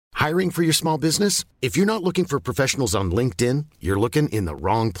Hiring for your small business? If you're not looking for professionals on LinkedIn, you're looking in the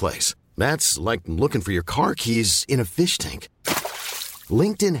wrong place. That's like looking for your car keys in a fish tank.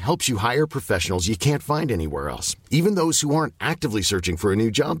 LinkedIn helps you hire professionals you can't find anywhere else, even those who aren't actively searching for a new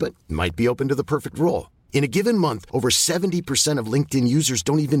job but might be open to the perfect role. In a given month, over 70% of LinkedIn users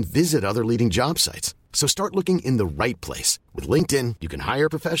don't even visit other leading job sites. So start looking in the right place. With LinkedIn, you can hire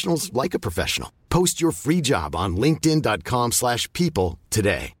professionals like a professional. Post your free job on linkedin.com/people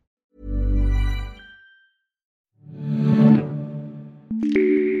today.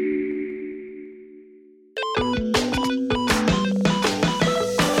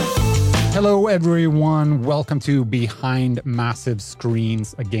 Hello, everyone. Welcome to Behind Massive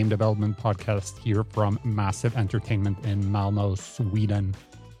Screens, a game development podcast here from Massive Entertainment in Malmö, Sweden.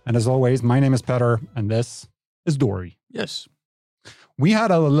 And as always, my name is Petter, and this is Dory. Yes. We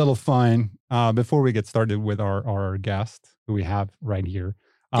had a little fun before we get started with our guest, who we have right here.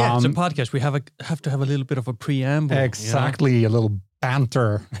 Yeah, it's a podcast. We have to have a little bit of a preamble. Exactly, a little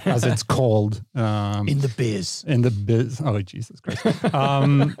banter, as it's called. In the biz. In the biz. Oh, Jesus Christ.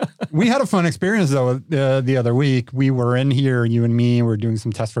 We had a fun experience, though, the other week. We were in here, you and me, we're doing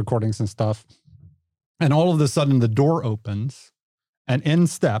some test recordings and stuff. And all of a sudden, the door opens, and in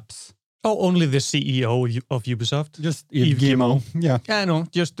steps... Oh, only the CEO of Ubisoft? Just Yves Guillemot. Yeah. Yeah, I know.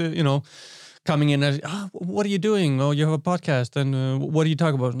 Just, coming in as, what are you doing? Oh, you have a podcast, and what do you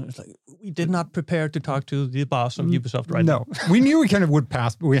talk about? And it's like, we did not prepare to talk to the boss of Ubisoft right now. No, we knew we kind of would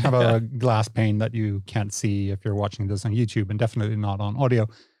pass, but we have a glass pane that you can't see if you're watching this on YouTube, and definitely not on audio.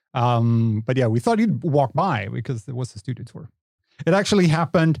 But yeah, we thought you'd walk by because it was a studio tour. It actually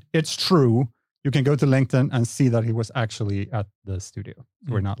happened. It's true. You can go to LinkedIn and see that he was actually at the studio.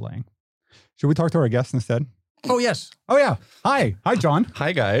 So we're not lying. Should we talk to our guest instead? Oh, yes. Oh, yeah. Hi, John.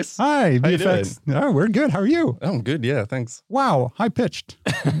 Hi, guys. Hi, How you VFX. Oh, we're good. How are you? I'm good. Yeah, thanks. Wow, high-pitched.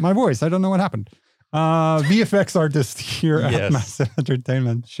 My voice. I don't know what happened. VFX artist here at Massive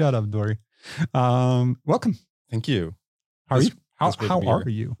Entertainment. Shut up, Dory. Welcome. Thank you. How are you? How are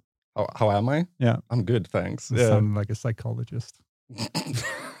you? How am I? Yeah. I'm good, thanks. You sound like a psychologist.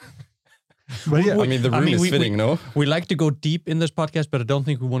 But yeah, I mean, the room is fitting, no? We like to go deep in this podcast, but I don't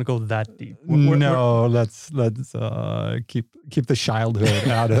think we want to go that deep. Let's keep the childhood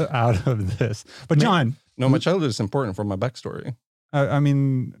out of this. But John, my childhood is important for my backstory. I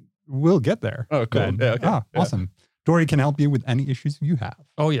mean, we'll get there. Oh, cool. Then. Yeah, okay. Awesome. Dory can help you with any issues you have.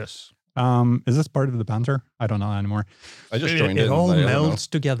 Oh, yes. Is this part of the banter? I don't know anymore. I just joined in. It all melds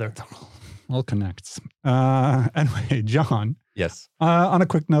together. All connects. Anyway, John. Yes. On a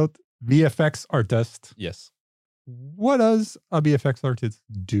quick note, VFX artist. Yes. What does a VFX artist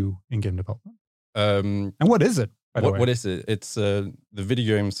do in game development? And what is it, by the way? What is it? It's the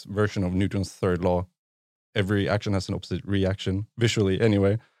video game's version of Newton's third law. Every action has an opposite reaction, visually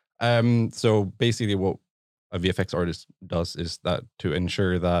anyway. So basically what a VFX artist does is that to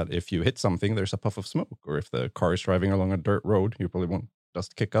ensure that if you hit something, there's a puff of smoke. Or if the car is driving along a dirt road, you probably want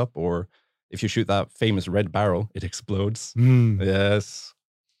dust to kick up. Or if you shoot that famous red barrel, it explodes. Yes.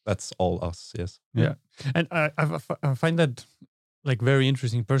 That's all us, yes. Yeah. And I find that like very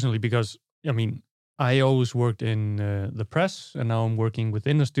interesting personally because, I mean, I always worked in the press and now I'm working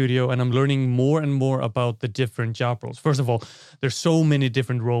within a studio and I'm learning more and more about the different job roles. First of all, there's so many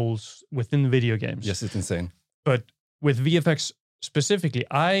different roles within video games. Yes, it's insane. But with VFX specifically,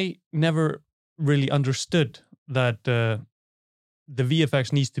 I never really understood that the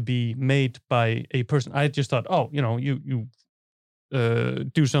VFX needs to be made by a person. I just thought, you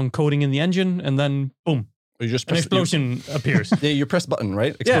do some coding in the engine, and then boom, an explosion appears. Yeah, you press button,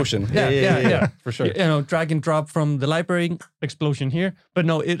 right? Explosion. Yeah, for sure. Drag and drop from the library, explosion here. But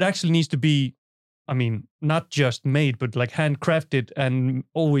no, it actually needs to be, I mean, not just made, but like handcrafted and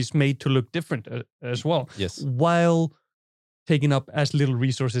always made to look different as well. Yes. While taking up as little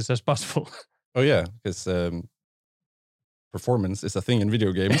resources as possible. Oh yeah, because performance is a thing in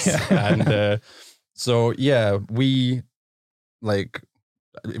video games, and so yeah, we. Like,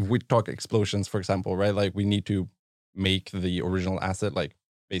 if we talk explosions, for example, right? Like, we need to make the original asset, like,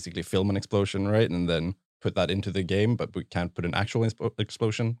 basically film an explosion, right? And then put that into the game, but we can't put an actual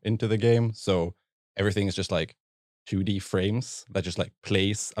explosion into the game. So everything is just, like, 2D frames that just, like,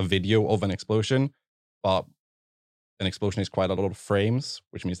 plays a video of an explosion. But an explosion is quite a lot of frames,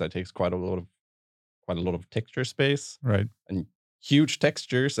 which means that it takes quite a lot of texture space. Right. And huge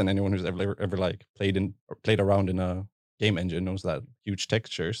textures, and anyone who's ever like played around in a game engine knows that huge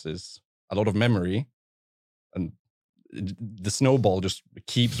textures is a lot of memory, and the snowball just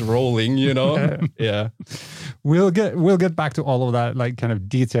keeps rolling, Yeah. We'll get back to all of that, like kind of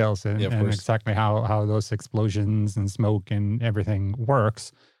details and course. Exactly how those explosions and smoke and everything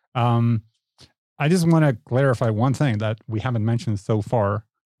works. I just want to clarify one thing that we haven't mentioned so far.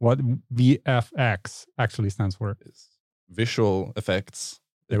 What VFX actually stands for. It's visual effects.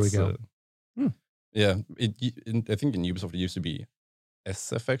 There we go. Yeah, I think in Ubisoft it used to be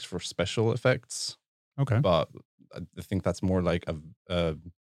SFX for special effects. Okay. But I think that's more like a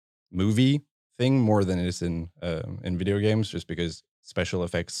movie thing more than it is in video games, just because special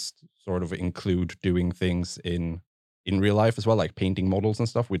effects sort of include doing things in real life as well, like painting models and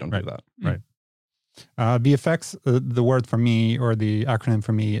stuff. We don't do that. Right. VFX, the word for me, or the acronym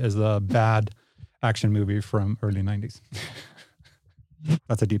for me, is a bad action movie from early 90s.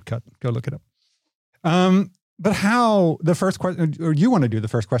 That's a deep cut. Go look it up. But how, the first question, or you want to do the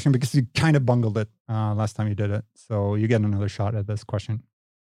first question because you kind of bungled it last time you did it. So you get another shot at this question.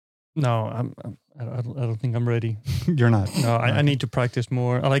 No, I don't think I'm ready. You're not. No, I need to practice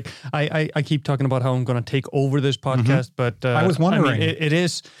more. I keep talking about how I'm going to take over this podcast, but I was wondering. I mean,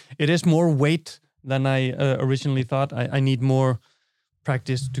 it is more weight than I originally thought. I need more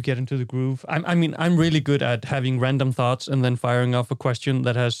practice to get into the groove. I'm really good at having random thoughts and then firing off a question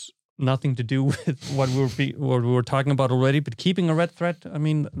that has nothing to do with what we were talking about already. But keeping a red thread, I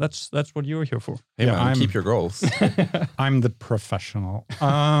mean, that's what you're here for. Hey man, keep your goals. I'm the professional.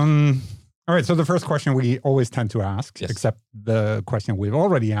 All right. So the first question we always tend to ask, except the question we've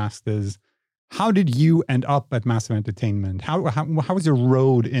already asked, is how did you end up at Massive Entertainment? How was your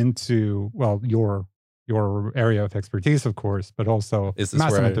road into, well, your area of expertise, of course, but also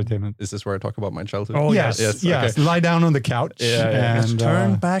Massive Entertainment? Is this where I talk about my childhood? Oh, yes. Okay. Lie down on the couch. Yeah. And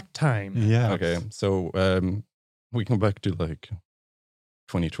turn back time. Yeah. Okay. So we come back to like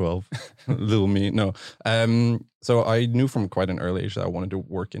 2012. Little me. No. So I knew from quite an early age that I wanted to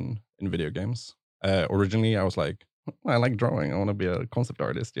work in video games. Originally, I was like, I like drawing. I want to be a concept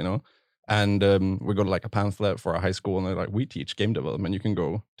artist, you know? And we got like a pamphlet for a high school, and they're like, we teach game development. You can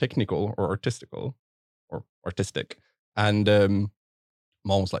go technical or artistical. Or artistic. And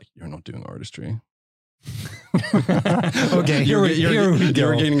mom was like, you're not doing artistry. Okay, you're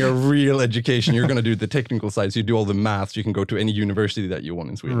getting a real education. You're going to do the technical side. So you do all the maths. You can go to any university that you want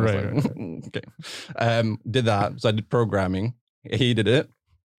in Sweden. Right. Like, okay. Did that. So I did programming. Hated it.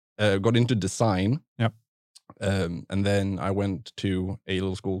 Got into design. Yep. And then I went to a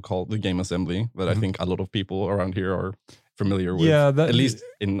little school called the Game Assembly that I think a lot of people around here are familiar with. Yeah, at least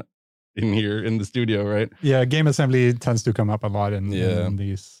in here in the studio, right? Yeah, Game Assembly tends to come up a lot in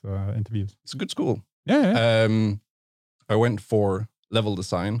these interviews. It's a good school. Yeah. I went for level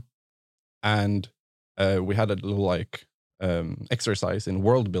design, and we had a little like exercise in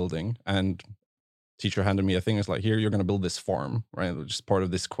world building, and teacher handed me a thing. It's like, here, you're going to build this farm, right? Which is part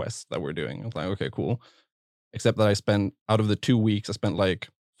of this quest that we're doing. I was like, okay, cool. Except that I spent, out of the 2 weeks, I spent like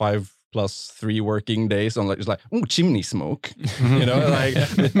 5 plus 3 working days on like, it's like, oh, chimney smoke, you know, like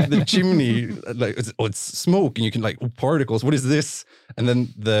the chimney, like it's smoke, and you can like, oh, particles, what is this? And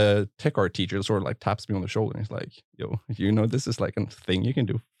then the tech art teacher sort of like taps me on the shoulder, and he's like, yo, you know, this is like a thing you can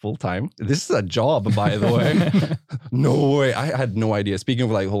do full time. This is a job, by the way. No way. I had no idea. Speaking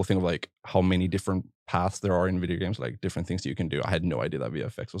of like the whole thing of like how many different paths there are in video games, like different things you can do, I had no idea that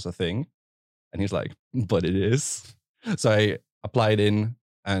VFX was a thing. And he's like, but it is. So I applied in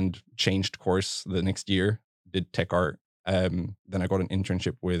and changed course the next year, did tech art. Then I got an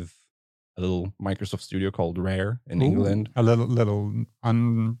internship with a little Microsoft studio called Rare in England. A little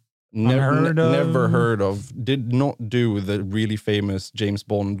Never heard of. Did not do the really famous James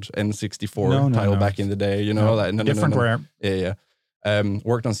Bond N64 title back in the day, you know? Different Rare. Yeah.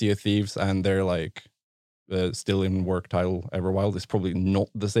 Worked on Sea of Thieves, and they're like, still in work title Everwild. It's probably not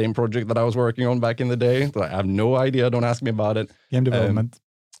the same project that I was working on back in the day. But I have no idea. Don't ask me about it. Game development.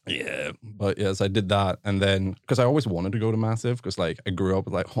 But yes, I did that. And then, because I always wanted to go to Massive, because like I grew up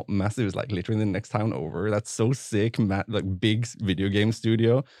with like, oh, Massive is like literally the next town over. That's so sick. Like big video game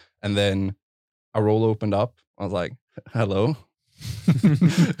studio. And then a role opened up. I was like, hello,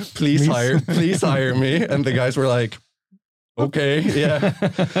 please hire me. And the guys were like, okay, yeah.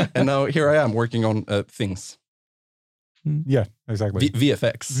 And now here I am working on things. Yeah, exactly.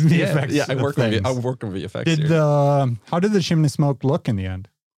 VFX. Yeah, I work on VFX. How did the chimney smoke look in the end?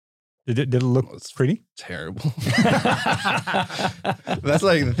 Did it look pretty? Terrible. That's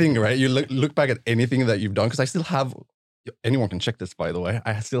like the thing, right? You look back at anything that you've done, because I still have, anyone can check this, by the way,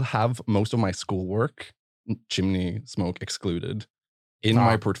 I still have most of my schoolwork, chimney smoke excluded, in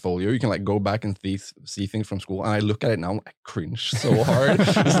my portfolio. You can like go back and see things from school, and I look at it now, I cringe so hard.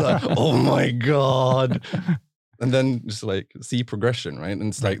 It's like, oh my God. And then just like see progression, right? And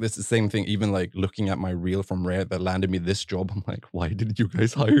it's like, this is the same thing, even like looking at my reel from Rare that landed me this job. I'm like, why did you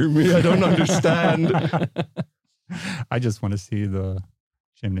guys hire me? I don't understand. I just want to see the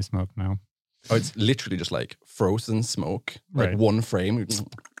chimney smoke now. Oh, it's literally just like frozen smoke, like Right. one frame,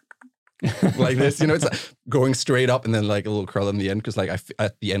 like this. You know, it's like going straight up and then like a little curl in the end. Because like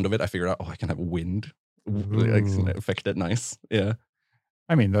at the end of it, I figured out, I can have wind, like, Ooh. affect it nice. Yeah,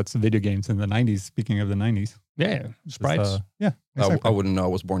 I mean, that's video games in the 90s. Speaking of the 90s. Yeah, Just, sprites. yeah, I exactly. wouldn't know. I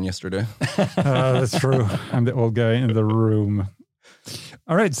was born yesterday. That's true. I'm the old guy in the room.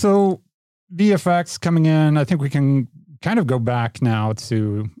 All right. So VFX coming in. I think we can kind of go back now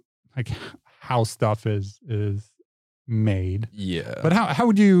to like how stuff is made. Yeah, But how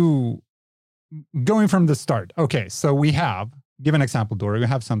would you, going from the start? Okay. So we have, give an example, Dory. We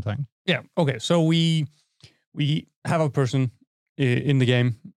have something. Yeah. Okay. So we have a person in the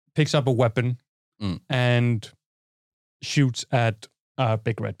game, picks up a weapon and shoots at a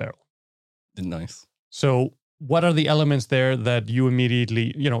big red barrel. nice. So what are the elements there that you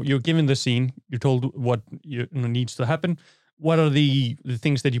immediately, you're given the scene, you're told what needs to happen. What are the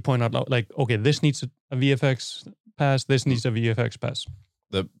things that you point out? Like, okay, this needs a VFX pass. This needs a VFX pass.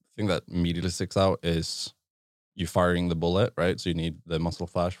 The thing that immediately sticks out is you firing the bullet, right? So you need the muzzle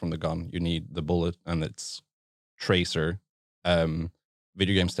flash from the gun. You need the bullet and its tracer.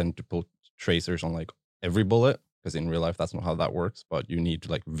 Video games tend to put tracers on like every bullet because in real life that's not how that works. But you need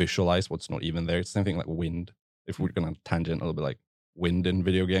to like visualize what's not even there. It's the same thing like wind. If we're gonna tangent a little bit like wind in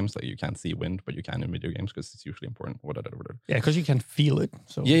video games, like you can't see wind, but you can in video games because it's usually important. Whatever. Yeah, because you can feel it.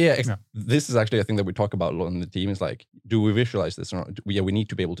 So Yeah. Yeah. This is actually a thing that we talk about a lot in the team. Is like, do we visualize this or not? We need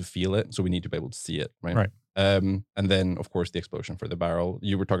to be able to feel it, so we need to be able to see it, right? Right. And then of course the explosion for the barrel.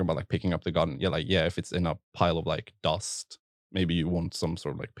 You were talking about like picking up the gun. Yeah, if it's in a pile of like dust, maybe you want some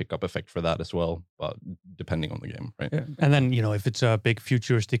sort of like pickup effect for that as well. But depending on the game, right? Yeah. And then, if it's a big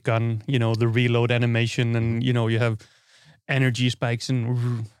futuristic gun, the reload animation and, you have energy spikes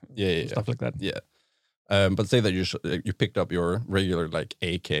and Yeah. stuff like that. Yeah. But say that you picked up your regular like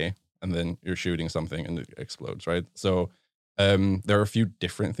AK and then you're shooting something and it explodes, right? So there are a few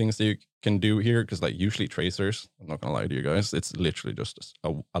different things that you can do here because like usually tracers, I'm not gonna lie to you guys, it's literally just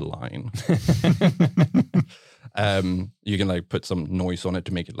a line. You can like put some noise on it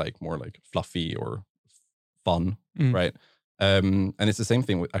to make it like more like fluffy or fun, right? And it's the same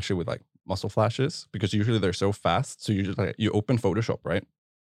thing with like muzzle flashes because usually they're so fast. So you just like you open Photoshop, right?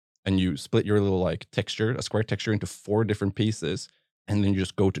 And you split your little like texture, a square texture into 4 different pieces, and then you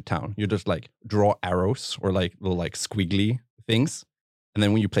just go to town. You just like draw arrows or like little like squiggly things. And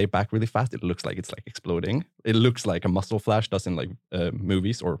then when you play it back really fast, it looks like it's like exploding. It looks like a muzzle flash does in like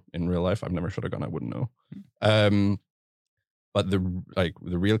movies or in real life. I've never shot a gun, I wouldn't know. But the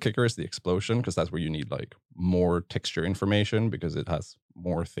real kicker is the explosion because that's where you need like more texture information because it has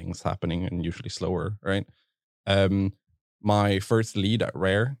more things happening and usually slower, right? My first lead at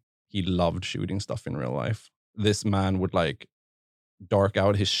Rare, he loved shooting stuff in real life. This man would like dark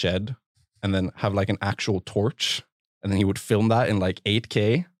out his shed and then have like an actual torch. And then he would film that in like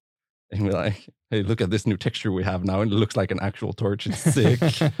 8K. And he'd be like, hey, look at this new texture we have now. And it looks like an actual torch. It's sick.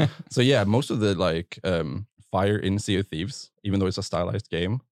 So yeah, most of the like fire in Sea of Thieves, even though it's a stylized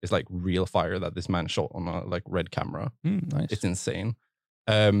game, is like real fire that this man shot on a like red camera. Nice. It's insane.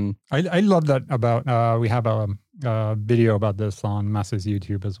 I love that about, we have a video about this on Massa's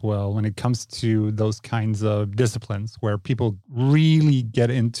YouTube as well. When it comes to those kinds of disciplines where people really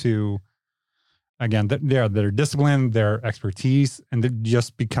get into, again, their discipline, their expertise, and they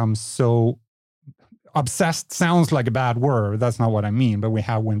just become so obsessed. Sounds like a bad word. That's not what I mean. But we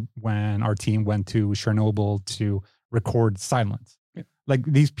have when our team went to Chernobyl to record silence. Yeah. Like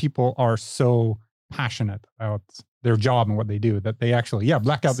these people are so passionate about their job and what they do that they actually,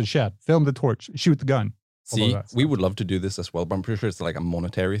 black out the shed, film the torch, shoot the gun. See, we would love to do this as well, but I'm pretty sure it's like a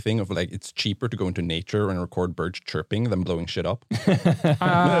monetary thing of like it's cheaper to go into nature and record birds chirping than blowing shit up.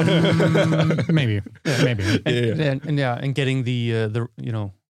 Maybe. And getting the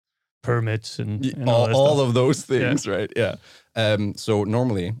permits and all of those things, right? Yeah. So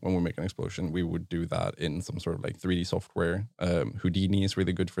normally when we make an explosion, we would do that in some sort of like 3D software. Houdini is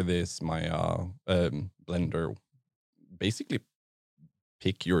really good for this. Maya, Blender, basically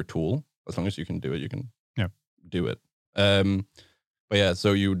pick your tool. As long as you can do it, you can do it. But yeah,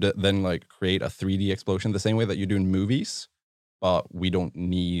 so you then like create a 3D explosion the same way that you do in movies, but we don't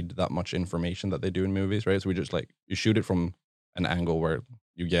need that much information that they do in movies, right? So we just like, you shoot it from an angle where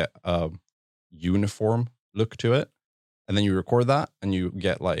you get a uniform look to it, and then you record that and you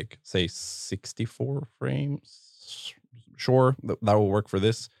get like, say 64 frames. Sure, that will work for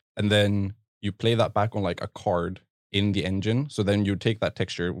this. And then you play that back on like a card in the engine. So then you take that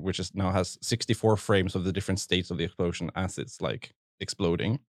texture, which is now has 64 frames of the different states of the explosion as it's like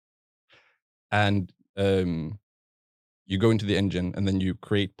exploding. And you go into the engine and then you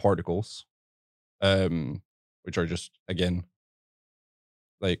create particles, which are just, again,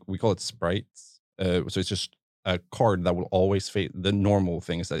 like we call it sprites. So it's just a card that will always face, the normal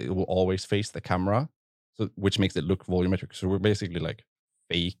thing is that it will always face the camera, so which makes it look volumetric. So we're basically like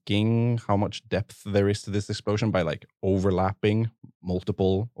faking how much depth there is to this explosion by like overlapping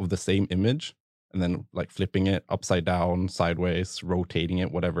multiple of the same image and then like flipping it upside down, sideways, rotating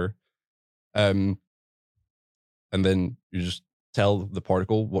it, whatever. And then you just tell the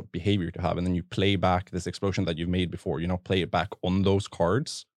particle what behavior to have, and then you play back this explosion that you've made before, play it back on those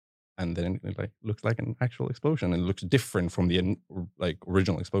cards, and then it like looks like an actual explosion, and it looks different from the like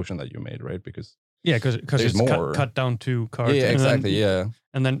original explosion that you made, right? Because it's more cut down to cards. Yeah, exactly.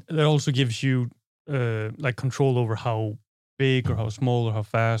 And then it also gives you like control over how big or how small or how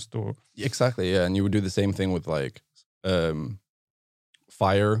fast or exactly. Yeah, and you would do the same thing with like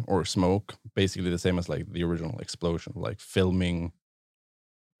fire or smoke, basically the same as like the original explosion, like filming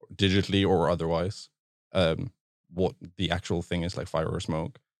digitally or otherwise what the actual thing is, like fire or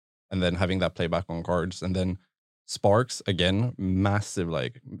smoke, and then having that playback on cards. And then sparks, again, massive,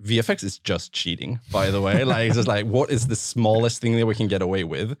 like VFX is just cheating, by the way. Like it's just like, what is the smallest thing that we can get away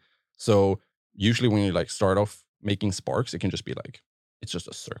with? So usually when you like start off making sparks, it can just be like, it's just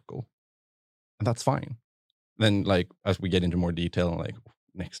a circle, and that's fine. Then like as we get into more detail, like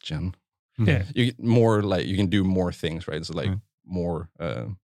next gen, you get more, like you can do more things, right? So like more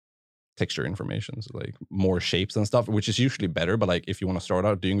texture information, so like more shapes and stuff, which is usually better. But like if you want to start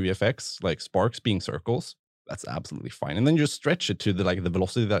out doing VFX, like sparks being circles, that's absolutely fine. And then you just stretch it to the like the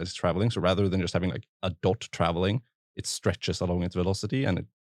velocity that it's traveling. So rather than just having like a dot traveling, it stretches along its velocity and it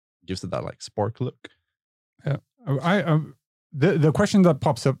gives it that like spark look. Yeah, the question that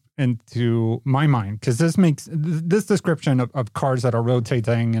pops up into my mind, because this makes this description of cards that are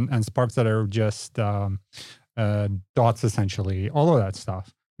rotating and sparks that are just dots, essentially, all of that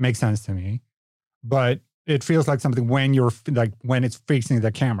stuff makes sense to me. But it feels like something when you're like when it's facing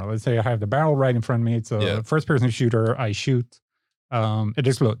the camera. Let's say I have the barrel right in front of me. It's a first-person shooter. I shoot, it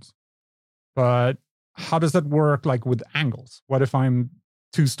explodes. But how does that work? Like with angles? What if I'm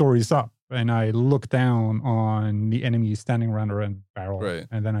 2 stories up and I look down on the enemy standing around a barrel, right,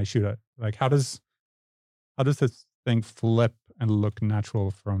 and then I shoot it? Like how does this thing flip and look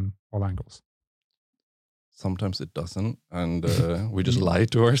natural from all angles? Sometimes it doesn't, and we just lie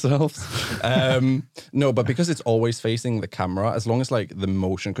to ourselves. No, but because it's always facing the camera, as long as like the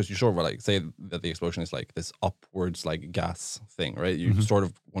motion, because you sort of like say that the explosion is like this upwards like gas thing, right? You sort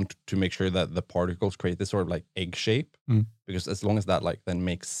of want to make sure that the particles create this sort of like egg shape, because as long as that like then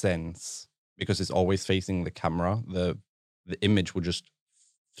makes sense, because it's always facing the camera, the image would just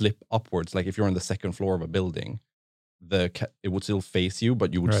flip upwards. Like if you're on the second floor of a building, it would still face you,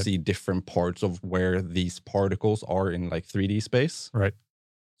 but you would see different parts of where these particles are in like 3D space. Right.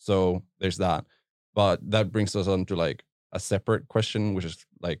 So there's that. But that brings us on to like a separate question, which is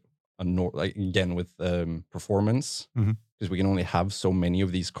like like again with performance, because we can only have so many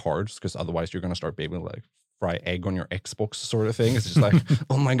of these cards, because otherwise you're going to start being able to like fry egg on your Xbox sort of thing. It's just like,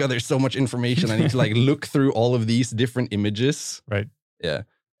 oh my God, there's so much information. I need to like look through all of these different images. Right. Yeah.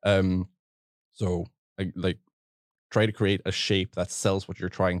 So I like try to create a shape that sells what you're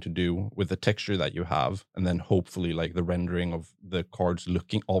trying to do with the texture that you have, and then hopefully like the rendering of the cards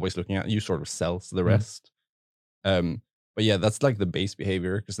always looking at you sort of sells the rest. But yeah, that's like the base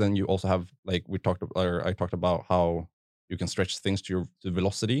behavior, because then you also have like I talked about how you can stretch things to the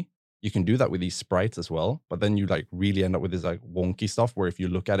velocity. You can do that with these sprites as well, but then you like really end up with this like wonky stuff where if you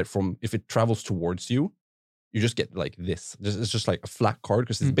look at it if it travels towards you, you just get like this. It's just like a flat card,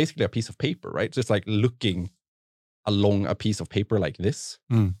 because it's basically a piece of paper, right? Just like looking along a piece of paper like this.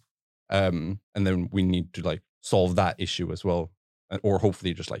 And then we need to like solve that issue as well, or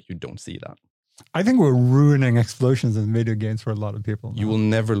hopefully just like you don't see that. I think we're ruining explosions in video games for a lot of people now. You will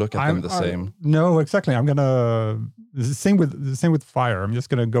never look at them the same. No, exactly. I'm gonna the same with fire. I'm just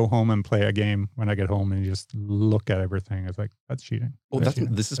gonna go home and play a game when I get home and just look at everything. It's like, that's cheating.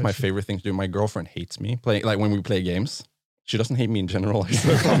 This is my favorite thing to do. My girlfriend hates me playing, like when we play games. She doesn't hate me in general, I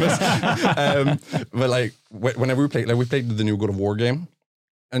promise. But like whenever we played the new God of War game,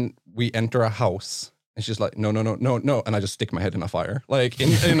 and we enter a house, and she's like, no, and I just stick my head in a fire, like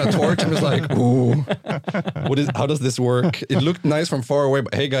in a torch. I was like, ooh, how does this work? It looked nice from far away,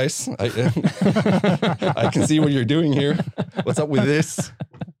 but hey guys, I can see what you're doing here. What's up with this?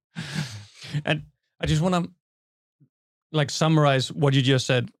 And I just want to like summarize what you just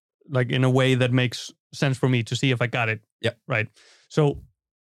said, like in a way that makes sense for me to see if I got it. Yeah. Right. So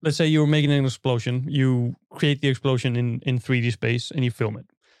let's say you're making an explosion. You create the explosion in 3D space and you film it.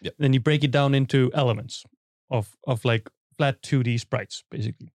 Yep. Then you break it down into elements. of like flat 2D sprites,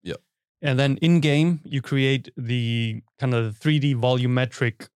 basically. Yeah. And then in game, you create the kind of 3D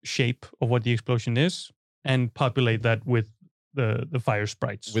volumetric shape of what the explosion is, and populate that with the fire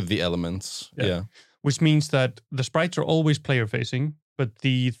sprites. With the elements. Yeah. Which means that the sprites are always player facing, but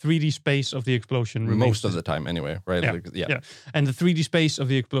the 3D space of the explosion remains Most of the time anyway, right? Yeah. Like, Yeah. And the 3D space of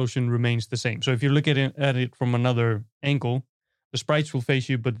the explosion remains the same. So if you look at it from another angle, the sprites will face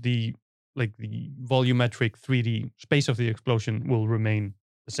you, but the volumetric 3D space of the explosion will remain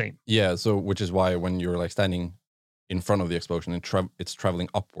the same. Yeah, so which is why when you're like standing in front of the explosion and it's traveling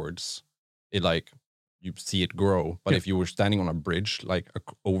upwards, it like you see it grow. But if you were standing on a bridge like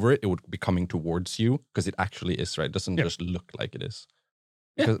over it, it would be coming towards you because it actually is, right? It doesn't just look like it is.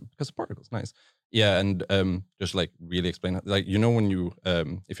 Because the particles, nice. Yeah, and just like really explain that. Like, you know, when you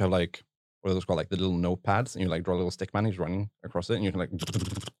if you have like what are those called, like the little notepads, and you like draw a little stick man, he's running across it, and you can like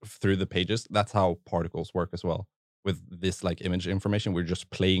through the pages. That's how particles work as well. With this like image information, we're just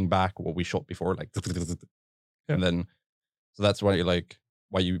playing back what we shot before, like, and then so that's why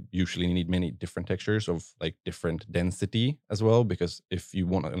you usually need many different textures of like different density as well, because if you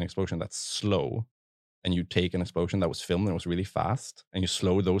want an explosion that's slow, and you take an explosion that was filmed and was really fast, and you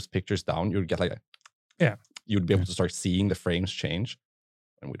slow those pictures down, you'd get like you'd be able to start seeing the frames change,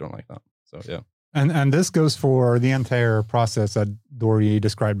 and we don't like that. So yeah. And this goes for the entire process that Dory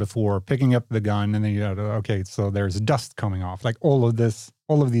described before, picking up the gun, and then you know, okay, so there's dust coming off. Like all of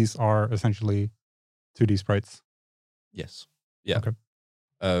these are essentially 2D sprites. Yes. Yeah.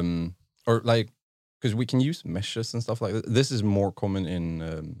 Okay. Or like, because we can use meshes and stuff like that. This is more common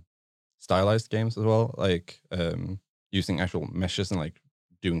in stylized games as well, like using actual meshes and like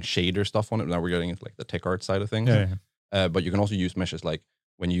doing shader stuff on it. Now we're getting into like the tech art side of things. Yeah. But you can also use meshes like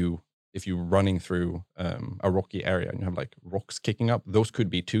if you're running through a rocky area and you have like rocks kicking up, those could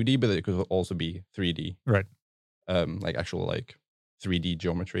be 2D, but it could also be 3D. Right. Like actual like 3D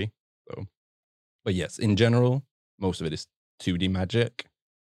geometry. So, but yes, in general, most of it is 2D magic.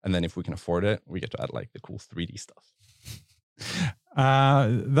 And then if we can afford it, we get to add like the cool 3D stuff.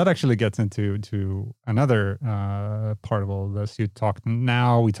 That actually gets into another part of all of this. We talked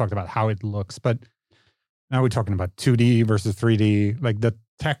about how it looks, but now we're talking about 2D versus 3D, like the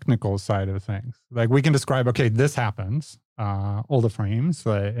technical side of things. Like we can describe, okay, this happens, all the frames,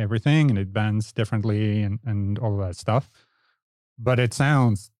 everything, and it bends differently and all of that stuff. But it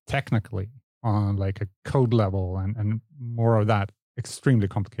sounds technically on like a code level and more of that extremely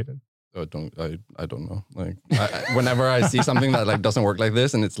complicated. I don't know. Like whenever I see something that like doesn't work like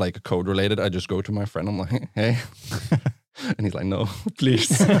this and it's like code related, I just go to my friend. I'm like, hey, and he's like, no,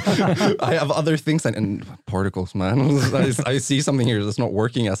 please. I have other things and particles, man. I see something here that's not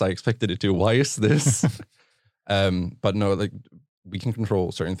working as I expected it to. Why is this? But no, like we can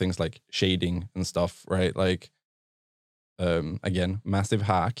control certain things like shading and stuff, right? Like, again, massive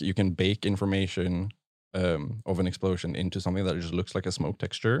hack. You can bake information of an explosion into something that just looks like a smoke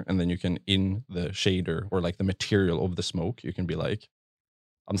texture, and then you can, in the shader or like the material of the smoke, you can be like,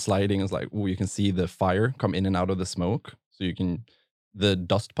 I'm sliding, it's like, oh, you can see the fire come in and out of the smoke. So you can, the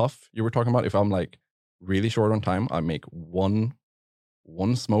dust puff you were talking about, if I'm like really short on time, I make one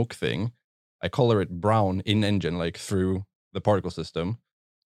smoke thing, I color it brown in engine, like through the particle system.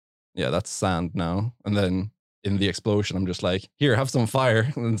 Yeah, that's sand now. And then in the explosion, I'm just like, here, have some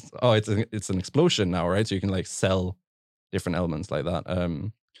fire. Oh, it's an explosion now, right? So you can like sell different elements like that.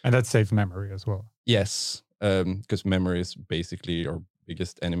 And that saves memory as well. Yes, because memory is basically our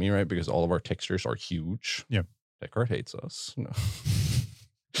biggest enemy, right? Because all of our textures are huge. Yeah, Deckard hates us. No.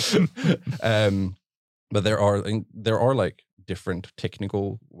 But there are like different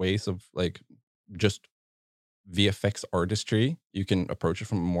technical ways of like just VFX artistry. You can approach it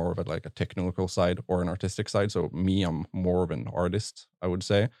from more of a like a technical side or an artistic side. So I'm more of an artist, I would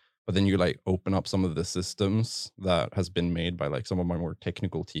say. But then you like open up some of the systems that has been made by like some of my more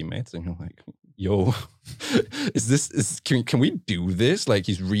technical teammates, and you're like, yo, can we do this? Like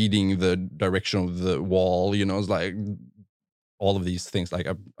he's reading the direction of the wall, you know, it's like all of these things. Like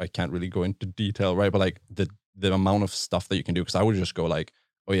I can't really go into detail, right? But like the amount of stuff that you can do, because I would just go like,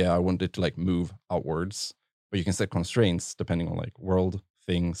 oh yeah, I want it to like move outwards. But you can set constraints depending on like world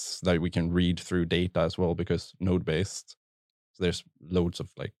things that we can read through data as well, because node based. So there's loads of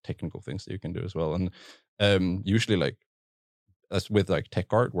like technical things that you can do as well. And usually like as with like tech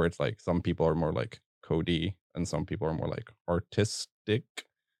art, where it's like some people are more like codey and some people are more like artistic.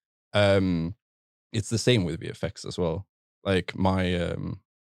 It's the same with VFX as well. Like my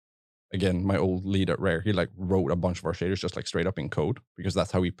my old lead at Rare, he like wrote a bunch of our shaders just like straight up in code, because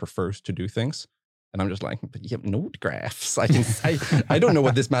that's how he prefers to do things. And I'm just like, but you have node graphs. I don't know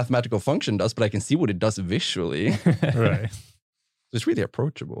what this mathematical function does, but I can see what it does visually. Right. It's really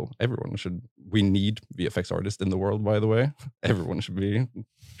approachable. We need VFX artists in the world, by the way. Everyone should be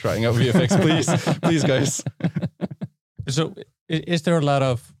trying out VFX, please. Please, guys. So is there a lot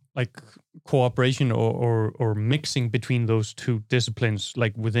of like cooperation or mixing between those two disciplines,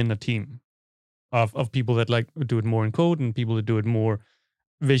 like within a team of people that like do it more in code and people that do it more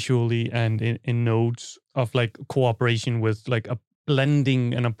visually and in nodes, of like cooperation with like a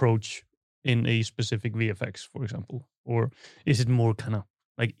blending an approach in a specific VFX, for example? Or is it more kind of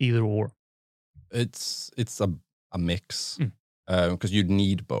like either or? It's a mix, because you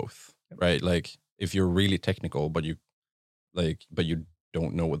need both, right? Like if you're really technical, but you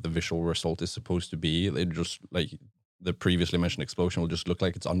don't know what the visual result is supposed to be, it just like the previously mentioned explosion will just look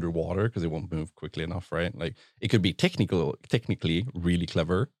like it's underwater because it won't move quickly enough, right? Like it could be technically really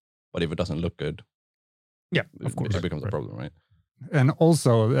clever, but if it doesn't look good, yeah, of course, it becomes a problem, right? And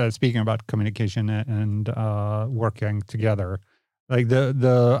also, speaking about communication and working together, like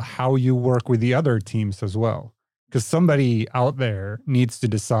the how you work with the other teams as well, because somebody out there needs to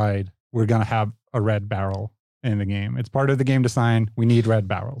decide we're gonna have a red barrel in the game. It's part of the game design. We need red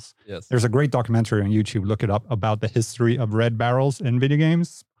barrels. Yes. There's a great documentary on YouTube. Look it up, about the history of red barrels in video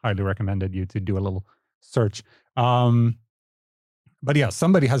games. Highly recommended you to do a little search. But yeah,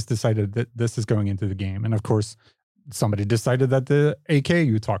 somebody has decided that this is going into the game, and of course, somebody decided that the AK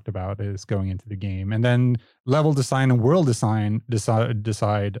you talked about is going into the game, and then level design and world design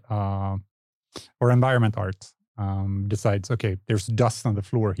decide or environment art decides, okay, there's dust on the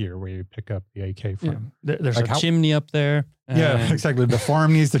floor here where you pick up the AK from. Yeah. There's like a chimney up there. Yeah, exactly. The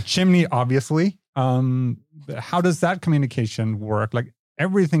farm needs a chimney, obviously. How does that communication work? Like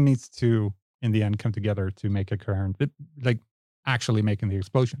everything needs to, in the end, come together to make a coherent, like actually making the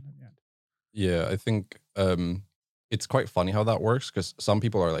explosion in the end. Yeah, I think it's quite funny how that works, because some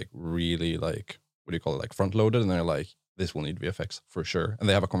people are like really like, what do you call it, like front loaded, and they're like, this will need VFX for sure, and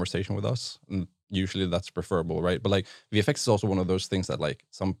they have a conversation with us, and usually that's preferable, right? But like VFX is also one of those things that like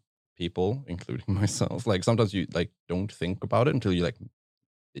some people, including myself, like sometimes you like don't think about it until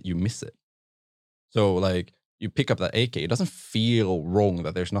you miss it. So like you pick up that AK, it doesn't feel wrong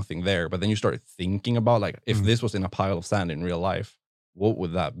that there's nothing there, but then you start thinking about like, if this was in a pile of sand in real life, what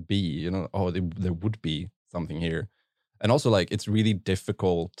would that be? You know, there would be something here. And also like it's really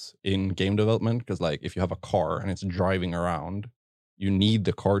difficult in game development, because like if you have a car and it's driving around, you need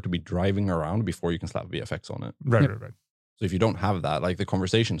the car to be driving around before you can slap VFX on it. Right. So if you don't have that, like the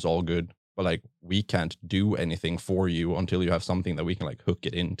conversation's all good, but like we can't do anything for you until you have something that we can like hook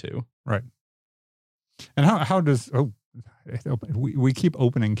it into. Right. And how does we keep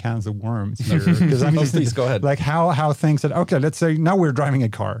opening cans of worms here, because I'm just please go ahead. Like how things that, okay, let's say now we're driving a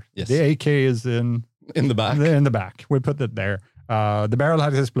car. Yes. The AK is in the back. In the back. We put it there. The barrel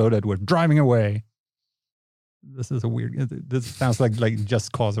has exploded. We're driving away. This is a weird. This sounds like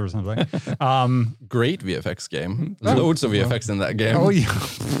Just Cause or something. Great VFX game. Loads of VFX in that game. Oh yeah.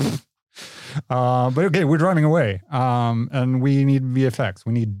 But okay, we're driving away, and we need VFX.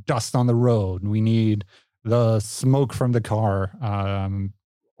 We need dust on the road. We need the smoke from the car.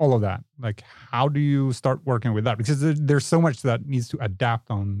 All of that. Like, how do you start working with that? Because there's so much that needs to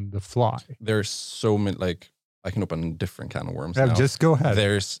adapt on the fly. There's so many, like, I can open a different can of worms Yeah, now. just go ahead.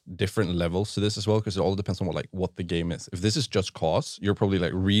 There's different levels to this as well, because it all depends on what the game is. If this is Just Cause, you're probably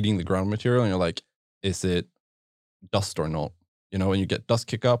like reading the ground material and you're like, is it dust or not? You know, and you get dust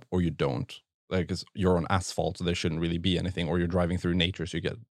kick up or you don't. Like, you're on asphalt, so there shouldn't really be anything, or you're driving through nature, so you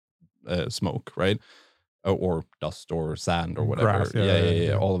get smoke, right? Or dust or sand or whatever. Grass,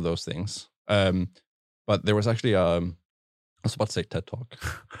 yeah, all of those things. But there was actually I was about to say TED Talk.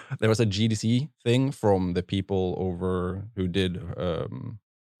 There was a GDC thing from the people over who did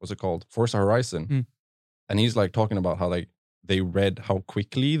what's it called? Forza Horizon. And he's like talking about how like they read how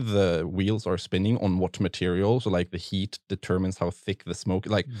quickly the wheels are spinning on what material. So like the heat determines how thick the smoke.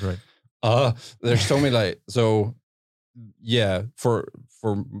 Like there's so many like, so yeah, for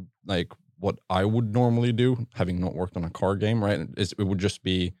like what I would normally do, having not worked on a car game, right? It would just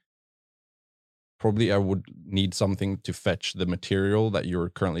be, probably I would need something to fetch the material that you're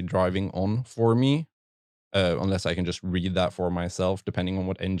currently driving on for me, unless I can just read that for myself, depending on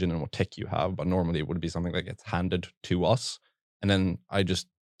what engine and what tech you have. But normally it would be something that gets handed to us. And then I just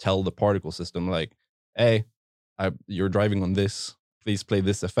tell the particle system like, hey, you're driving on this, please play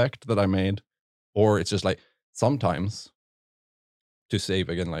this effect that I made. Or it's just like, sometimes to save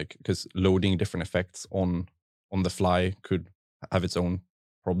again, like, because loading different effects on the fly could have its own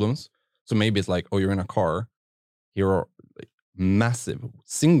problems. So maybe it's like, oh, you're in a car. Here are like massive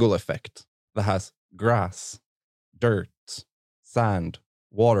single effect that has grass, dirt, sand,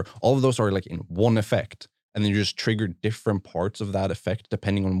 water. All of those are like in one effect. And then you just trigger different parts of that effect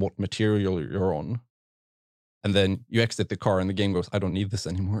depending on what material you're on. And then you exit the car and the game goes, I don't need this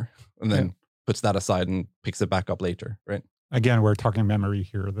anymore. And then puts that aside and picks it back up later, right? Again, we're talking memory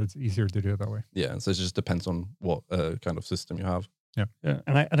here. That's easier to do it that way. Yeah, so it just depends on what kind of system you have. Yeah,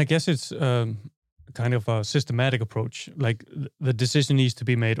 and I guess it's kind of a systematic approach. Like the decision needs to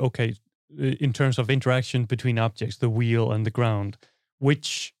be made, okay, in terms of interaction between objects, the wheel and the ground,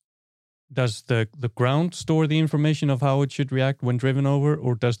 which does the ground store the information of how it should react when driven over,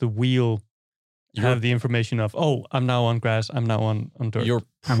 or does the wheel have the information of, oh, I'm now on grass, I'm now on dirt? You're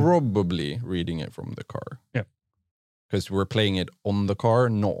probably reading it from the car. Yeah. Because we're playing it on the car,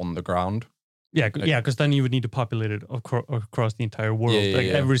 not on the ground. Yeah, because then you would need to populate it across the entire world.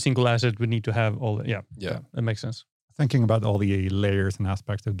 Every single asset would need to have all that. Yeah, that makes sense. Thinking about all the layers and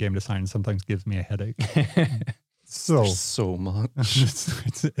aspects of game design sometimes gives me a headache. So much.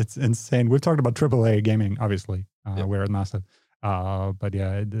 it's insane. We've talked about AAA gaming, obviously, where it's massive. But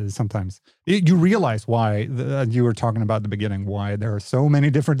yeah, sometimes you realize why you were talking about at the beginning, why there are so many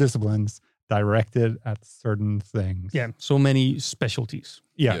different disciplines directed at certain things. Yeah, so many specialties.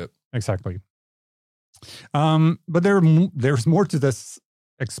 Yeah, exactly. But there's more to this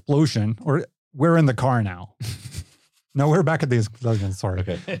explosion, or we're in the car now. No, we're back at the explosion. Sorry.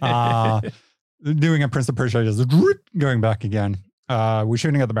 Okay. Doing a Prince of Persia, just going back again. We're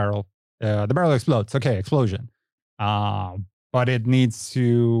shooting at the barrel. The barrel explodes. Okay, explosion. But it needs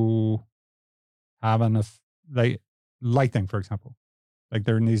to have enough lighting, for example. Like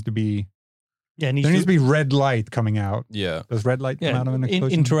there needs to be needs to be red light coming out. Yeah. Does red light come out of an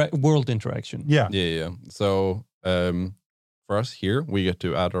explosion? World interaction. Yeah. So for us here, we get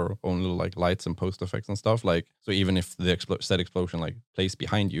to add our own little like lights and post effects and stuff. Like, so even if the said explosion like plays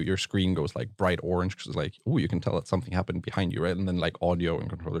behind you, your screen goes like bright orange because like, oh, you can tell that something happened behind you, right? And then like audio and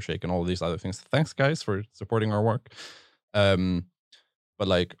controller shake and all of these other things. Thanks guys for supporting our work. But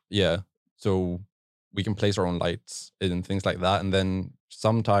like, yeah, so we can place our own lights and things like that. And then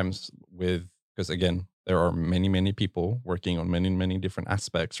sometimes because again, there are many people working on many different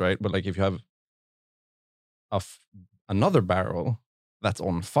aspects, right? But like if you have another barrel that's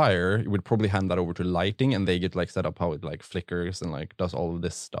on fire, you would probably hand that over to lighting and they get like set up how it like flickers and like does all of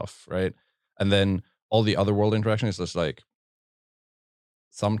this stuff, right? And then all the other world interaction is just like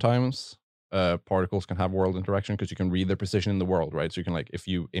sometimes particles can have world interaction because you can read their position in the world, right? So you can like, if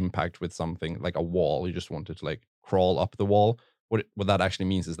you impact with something like a wall, you just want it to like crawl up the wall. What that actually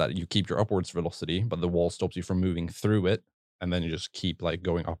means is that you keep your upwards velocity, but the wall stops you from moving through it. And then you just keep like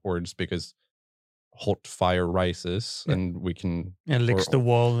going upwards because hot fire rises and we can... And licks the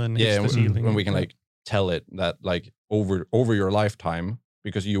wall and hits the ceiling. And we can like tell it that like over your lifetime,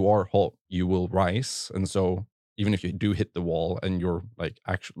 because you are hot, you will rise. And so even if you do hit the wall and you're like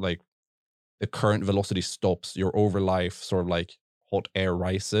actually like the current velocity stops, your over life sort of like hot air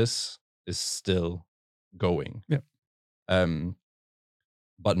rises is still going. Yeah.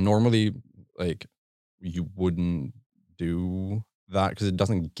 But normally like you wouldn't do that because it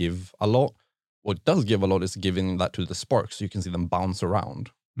doesn't give a lot. What it does give a lot is giving that to the sparks so you can see them bounce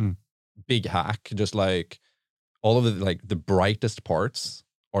around. Big hack. Just like all of the brightest parts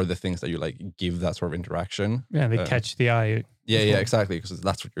are the things that you like give that sort of interaction. Yeah, they catch the eye. Yeah, exactly. Because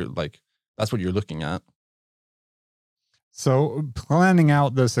that's what you're looking at. So planning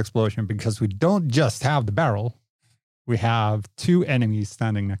out this explosion, because we don't just have the barrel, we have two enemies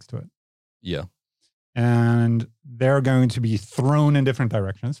standing next to it. Yeah. And they're going to be thrown in different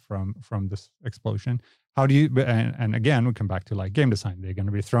directions from this explosion. How do you, and again, we come back to like game design. They're going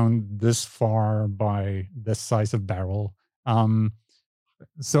to be thrown this far by this size of barrel.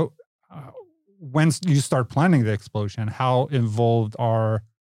 So when you start planning the explosion, how involved are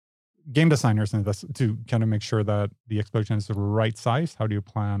game designers in this to kind of make sure that the explosion is the right size? How do you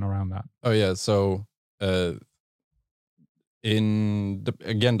plan around that? Oh yeah. So,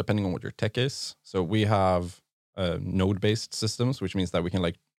 again, depending on what your tech is. So we have node-based systems, which means that we can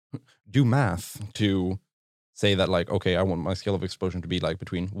like do math to say that like, okay, I want my scale of explosion to be like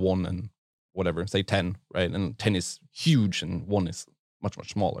between 1 and whatever, say 10, right? And 10 is huge and 1 is much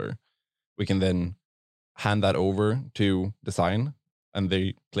smaller. We can then hand that over to design and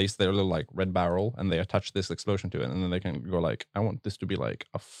they place their little like red barrel and they attach this explosion to it. And then they can go like, I want this to be like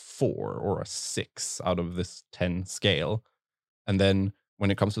a 4 or a 6 out of this 10 scale. And then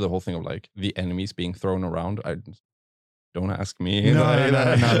when it comes to the whole thing of like the enemies being thrown around, don't ask me. No.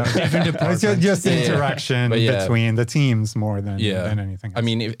 It's just interaction between the teams more than anything else. I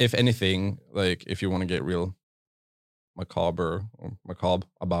mean, if anything, like if you want to get real macabre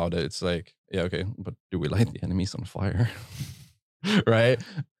about it, it's like yeah, okay, but do we light the enemies on fire? Right?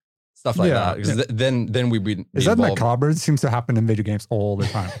 Stuff like that. Because then we'd be Is that involved. macabre? It seems to happen in video games all the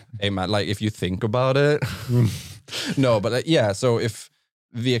time. Hey man, like if you think about it. No, but yeah, so if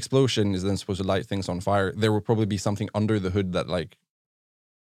the explosion is then supposed to light things on fire, there will probably be something under the hood that like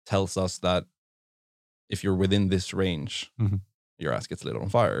tells us that if you're within this range, your ass gets lit on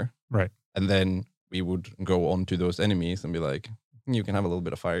fire. Right. And then we would go on to those enemies and be like, you can have a little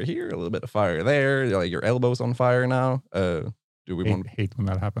bit of fire here, a little bit of fire there. Like your elbow's on fire now. Do we want hate when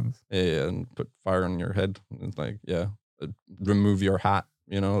that happens? Yeah, and put fire on your head? It's like, remove your hat.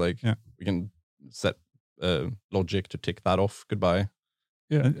 You know, like we can set logic to tick that off. Goodbye.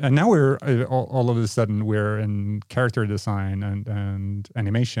 Yeah, and now we're all of a sudden we're in character design and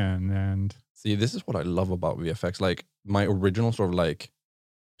animation and. See, this is what I love about VFX. Like my original sort of like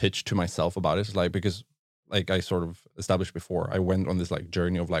pitch to myself about it is like, because like I sort of established before, I went on this like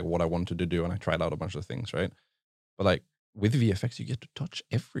journey of like what I wanted to do and I tried out a bunch of things, right? But like with VFX, you get to touch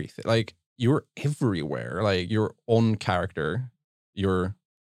everything. Like you're everywhere. Like you're on character. You're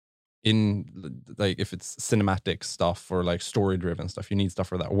in like if it's cinematic stuff or like story driven stuff, you need stuff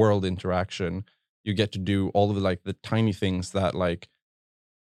for that world interaction. You get to do all of the like the tiny things that like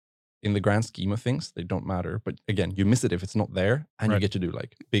in the grand scheme of things, they don't matter. But again, you miss it if it's not there, and you get to do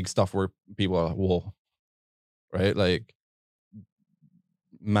like big stuff where people are, whoa, right? Like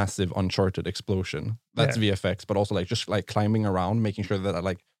massive uncharted explosion. That's VFX, but also like just like climbing around, making sure that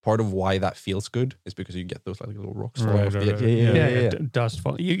like part of why that feels good is because you get those like little rocks falling off the edge. Dust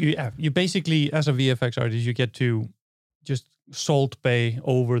fall. You basically, as a VFX artist, you get to just Salt Bay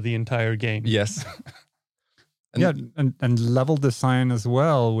over the entire game. Yes. And level design as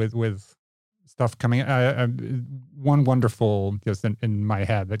well with stuff coming. One wonderful just in my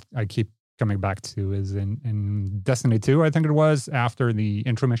head that I keep coming back to is in Destiny 2, I think it was, after the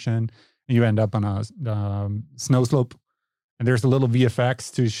intro mission, you end up on a snow slope, and there's a little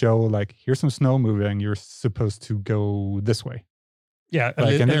VFX to show like, here's some snow moving, you're supposed to go this way. Yeah, a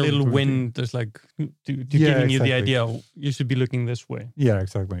little wind that's like giving you the idea, you should be looking this way. Yeah,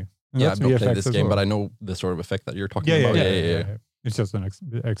 exactly. And I've not played this game, but I know the sort of effect that you're talking about. Yeah. It's just an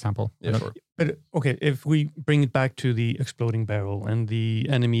example. Yeah, sure. But okay, if we bring it back to the exploding barrel and the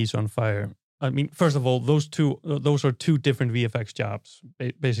enemies on fire, I mean, first of all, those are two different VFX jobs.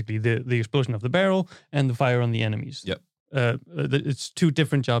 Basically, the explosion of the barrel and the fire on the enemies. Yep. It's two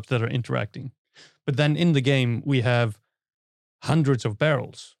different jobs that are interacting. But then in the game, we have hundreds of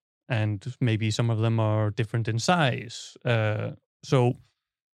barrels, and maybe some of them are different in size. So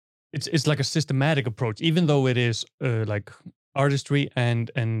it's like a systematic approach, even though it is like artistry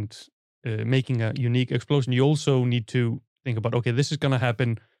and making a unique explosion. You also need to think about, okay, this is going to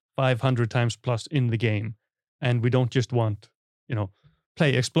happen 500 times plus in the game, and we don't just want,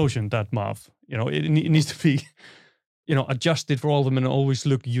 play explosion.mov. It needs to be, adjusted for all of them and always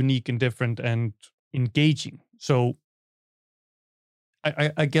look unique and different and engaging. So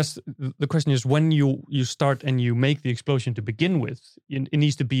I guess the question is, when you start and you make the explosion to begin with, it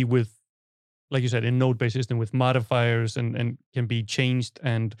needs to be with, like you said, in node-based system with modifiers and can be changed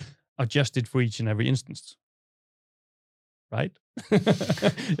and adjusted for each and every instance. Right?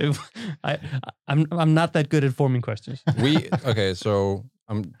 I'm not that good at forming questions. So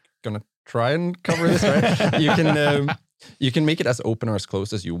I'm gonna try and cover this, right? You can make it as open or as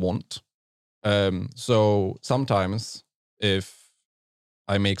close as you want. So sometimes if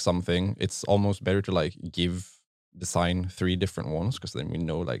I make something, it's almost better to like design 3 different ones, because then we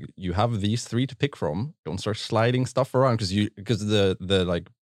know like you have these 3 to pick from. Don't start sliding stuff around, because the like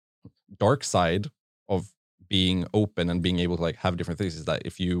dark side of being open and being able to like have different things is that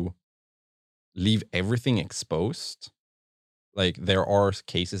if you leave everything exposed, like there are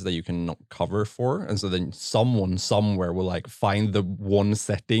cases that you cannot cover for, and so then someone somewhere will like find the one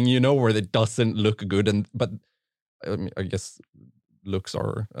setting where it doesn't look good, but I mean, I guess looks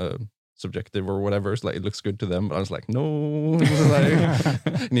are subjective or whatever. It's like it looks good to them, but I was like, no,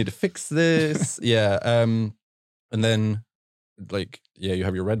 I need to fix this. And then like you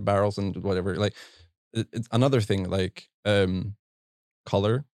have your red barrels and whatever. Like it's another thing, like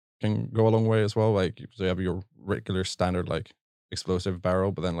color can go a long way as well. Like so you have your regular standard like explosive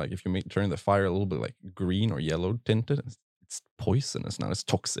barrel, but then like if you turn the fire a little bit like green or yellow tinted, it's poisonous now. It's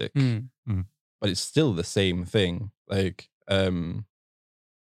toxic, but it's still the same thing. Like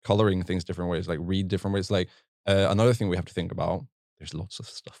coloring things different ways, like read different ways. Like another thing we have to think about, there's lots of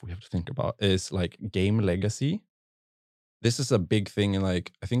stuff we have to think about, is like game legacy. This is a big thing in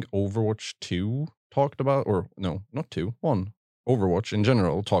like, I think Overwatch 2 talked about, or no, not 2, 1. Overwatch in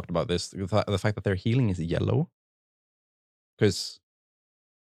general talked about this, the fact that their healing is yellow. Because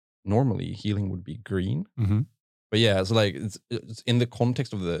normally healing would be green. Mm-hmm. But yeah, so like it's in the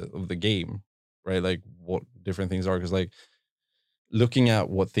context of the game, right? Like what different things are, because like looking at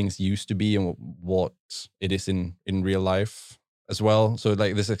what things used to be and what it is in real life as well. So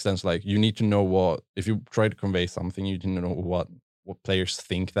like this extends, like you need to know what, if you try to convey something, you need to know what players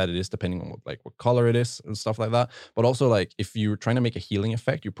think that it is, depending on what color it is and stuff like that. But also like if you're trying to make a healing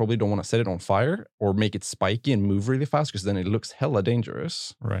effect, you probably don't want to set it on fire or make it spiky and move really fast, because then it looks hella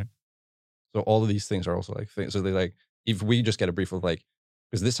dangerous. Right. So all of these things are also like things. So they like, if we just get a brief of like,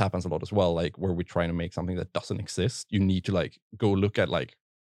 because this happens a lot as well, like where we're trying to make something that doesn't exist, you need to like go look at like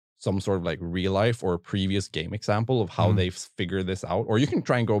some sort of like real life or previous game example of how they've figured this out. Or you can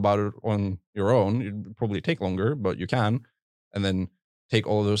try and go about it on your own. It'd probably take longer, but you can. And then take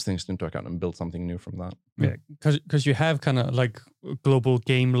all of those things into account and build something new from that. Yeah, because you have kind of like global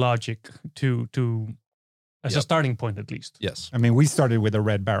game logic to as a starting point, at least. Yes. I mean, we started with a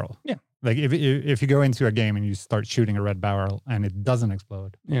red barrel. Yeah. Like if you go into a game and you start shooting a red barrel and it doesn't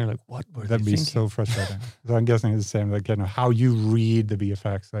explode, you're like, what were that'd they be thinking? so frustrating. So I'm guessing it's the same. Like, you know, how you read the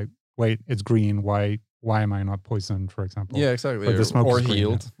VFX. Like, wait, it's green. Why am I not poisoned, for example? Yeah, exactly. But the smoke or is green.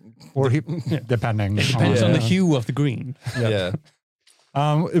 healed. Or depending. It depends on the hue of the green. Yeah.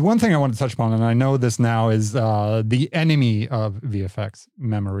 One thing I want to touch upon, and I know this now, is the enemy of VFX,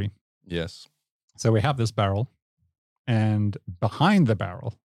 memory. Yes. So we have this barrel, and behind the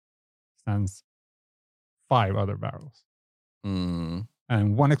barrel stands 5 other barrels. Mm.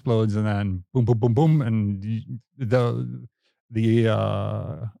 And one explodes, and then boom, boom, boom, boom, and the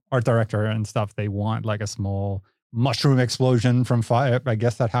art director and stuff, they want like a small mushroom explosion from 5. I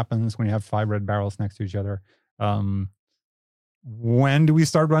guess that happens when you have 5 red barrels next to each other. When do we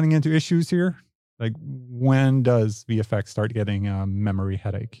start running into issues here? Like, when does VFX start getting a memory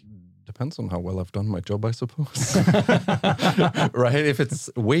headache? Depends on how well I've done my job, I suppose. Right? If it's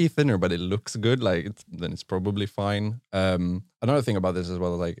way thinner, but it looks good, like then it's probably fine. Another thing about this as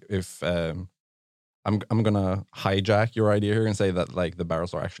well, like if I'm gonna hijack your idea here and say that like the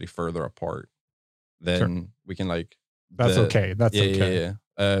barrels are actually further apart, then we can like that's okay. That's okay.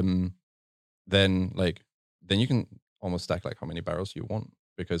 Yeah. Then you can almost stack like how many barrels you want,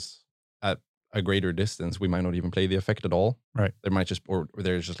 because at a greater distance we might not even play the effect at all. Right. There might just, or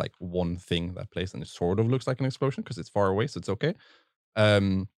there's just like one thing that plays and it sort of looks like an explosion because it's far away, so it's okay.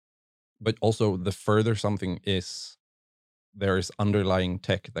 But also the further something is, there is underlying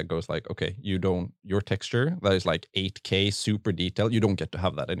tech that goes like, okay, your texture that is like 8K super detailed, you don't get to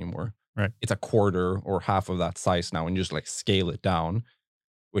have that anymore. Right. It's a quarter or half of that size now, and you just like scale it down,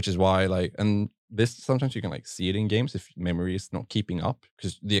 which is why like, and this sometimes you can like see it in games if memory is not keeping up,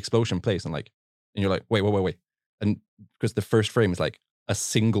 because the explosion plays and you're like, wait. And because the first frame is like a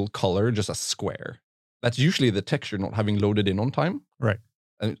single color, just a square. That's usually the texture not having loaded in on time. Right.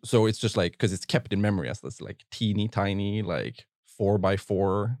 And so it's just like, because it's kept in memory as this like teeny tiny, like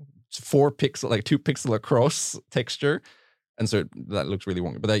 4x4, 4 pixel, like 2 pixel across texture. And so that looks really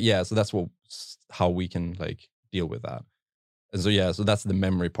wonky. But so that's how we can like deal with that. And so, so that's the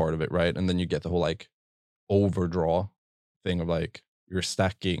memory part of it, right? And then you get the whole like overdraw thing of like you're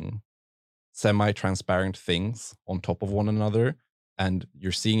stacking semi-transparent things on top of one another, and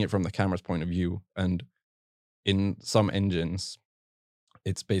you're seeing it from the camera's point of view. And in some engines,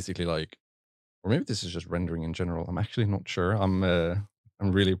 it's basically like, or maybe this is just rendering in general. I'm actually not sure. I'm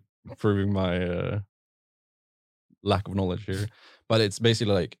really proving my lack of knowledge here, but it's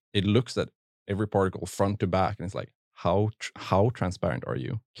basically like it looks at every particle front to back, and it's like, how transparent are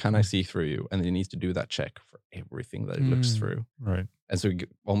you? Can I see through you? And it needs to do that check for everything that it looks through. Right. And so it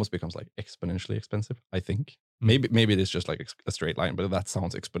almost becomes like exponentially expensive, I think. Maybe it is just like a straight line, but that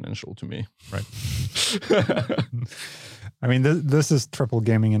sounds exponential to me. Right. I mean, this is triple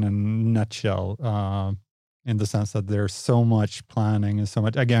gaming in a nutshell, in the sense that there's so much planning and so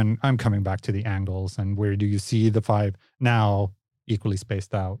much. Again, I'm coming back to the angles and where do you see the 5 now equally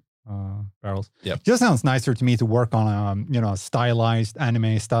spaced out barrels. Yeah, just sounds nicer to me to work on a stylized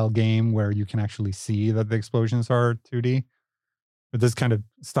anime style game where you can actually see that the explosions are 2D. But this kind of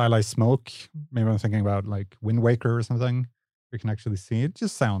stylized smoke, maybe I'm thinking about like Wind Waker or something. You can actually see it.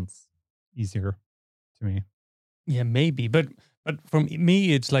 Just sounds easier to me. Yeah, maybe, but for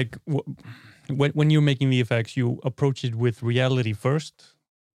me, it's like when you're making VFX, you approach it with reality first,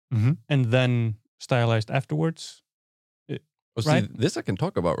 and then stylized afterwards. Well, right? See, this I can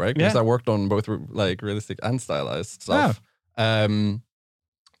talk about, right? Because I worked on both like realistic and stylized stuff.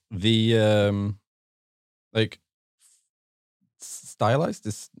 Like stylized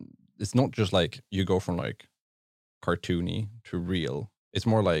is not just like you go from like cartoony to real. It's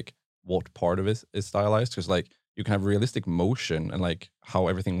more like what part of it is stylized, because like you can have realistic motion and like how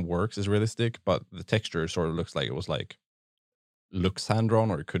everything works is realistic, but the texture sort of looks like it was like looks hand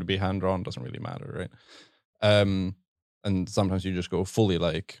drawn, or it could be hand drawn, doesn't really matter, right? And sometimes you just go fully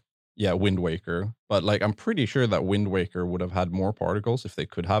like, yeah, Wind Waker, but like I'm pretty sure that Wind Waker would have had more particles if they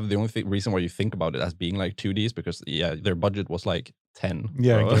could have. The only reason why you think about it as being like 2D is because their budget was like 10.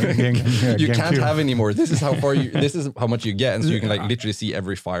 Yeah, you can't GameCube. have any more. This is how far this is how much you get, and so you can like literally see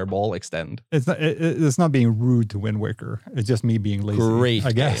every fireball extend. It's not being rude to Wind Waker. It's just me being lazy. Great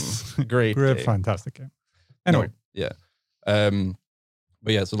I guess. game. Great game. Fantastic game. Anyway, No,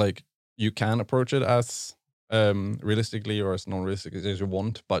 but yeah, so like you can approach it as realistically or as non-realistic as you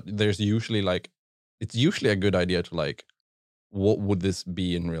want, but there's usually like it's usually a good idea to like, what would this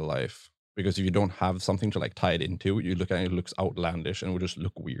be in real life? Because if you don't have something to like tie it into, you look at it, it looks outlandish and it would just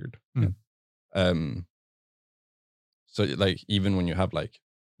look weird. So like even when you have like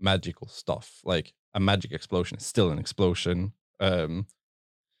magical stuff, like a magic explosion is still an explosion.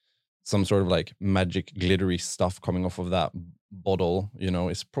 Some sort of like magic glittery stuff coming off of that bottle, you know,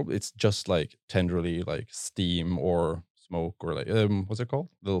 it's just like tenderly like steam or smoke or like what's it called?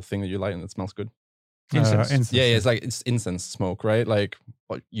 The little thing that you light and it smells good. Incense. Yeah, it's incense smoke, right? Like,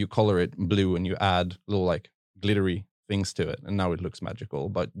 but you color it blue and you add little like glittery things to it, and now it looks magical.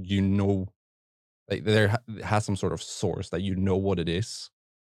 But you know, like it has some sort of source that you know what it is.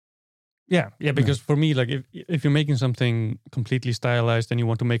 Yeah, because for me, like if you're making something completely stylized and you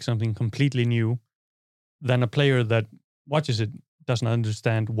want to make something completely new, then a player that watches it doesn't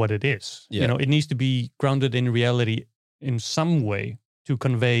understand what it is. Yeah. You know, it needs to be grounded in reality in some way to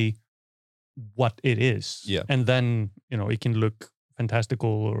convey what it is. Yeah. And then, you know, it can look fantastical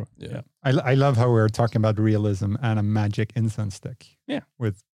or I love how we're talking about realism and a magic incense stick. Yeah.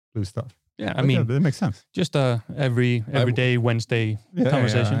 With blue stuff. Yeah, I But mean, that makes sense. just every day Wednesday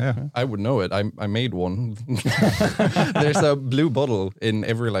conversation. Yeah. I would know it. I made one. There's a blue bottle in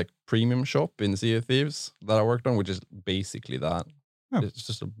every like premium shop in Sea of Thieves that I worked on, which is basically that. Oh. It's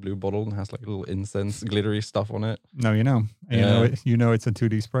just a blue bottle and has like little incense, glittery stuff on it. No, you know. And you know it's a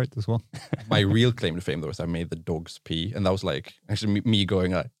 2D sprite as well. My real claim to fame though is I made the dogs pee, and that was like actually me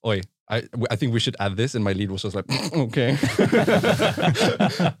going, "Oi, I think we should add this," and my lead was just like, "Okay."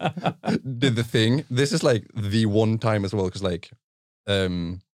 Did the thing. This is like the one time as well because like,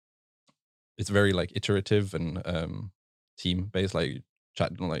 it's very like iterative and team based, like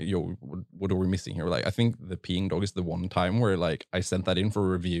chat like, yo, what are we missing here? Like, I think the peeing dog is the one time where like I sent that in for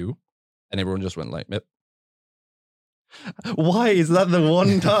review, and everyone just went like, "Yep." Why is that the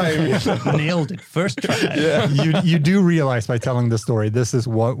one time? Nailed it first try. Yeah. You do realize by telling the story, this is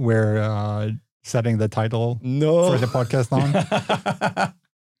what we're setting the title for the podcast on.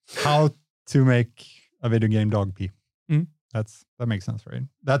 How to make a video game dog pee. Mm. That makes sense, right?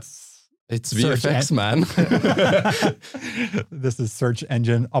 It's Search VFX, man. This is search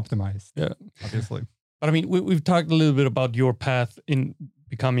engine optimized. Yeah. Obviously. But I mean, we've talked a little bit about your path in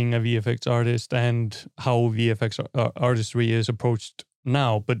becoming a VFX artist and how VFX artistry is approached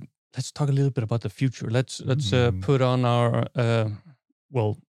now. But let's talk a little bit about the future. Let's put on our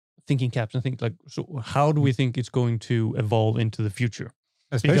thinking caps and think like, so how do we think it's going to evolve into the future?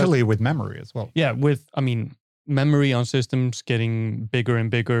 Especially with memory as well. Yeah, memory on systems getting bigger and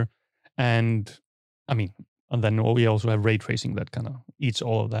bigger. And then we also have ray tracing that kind of eats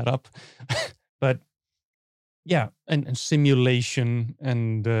all of that up. But yeah, and simulation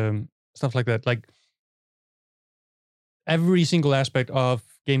and stuff like that. Like every single aspect of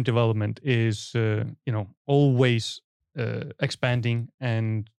game development is, always expanding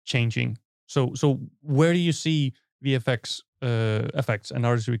and changing. So where do you see VFX effects and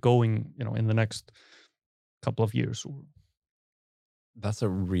artistry going, in the next couple of years? That's a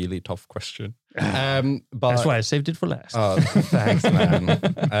really tough question. But that's why I saved it for last. Thanks,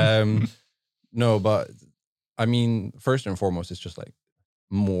 man. No, but I mean, first and foremost, it's just like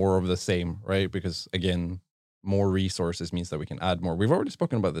more of the same, right? Because again, more resources means that we can add more. We've already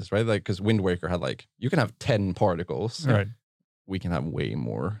spoken about this, right? Like, because Wind Waker had like, you can have 10 particles. Right. We can have way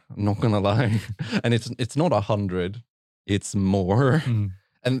more. I'm not gonna lie. And it's not 100, it's more. Mm.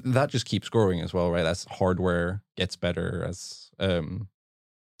 And that just keeps growing as well, right? As hardware gets better, as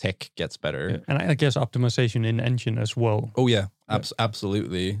tech gets better. Yeah, and I guess optimization in engine as well. Oh yeah,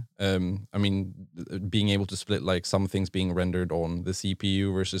 absolutely. I mean, being able to split like some things being rendered on the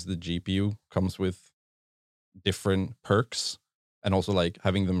CPU versus the GPU comes with different perks, and also like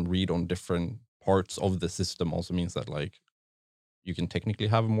having them read on different parts of the system also means that like you can technically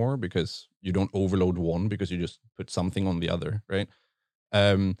have more because you don't overload one because you just put something on the other, right?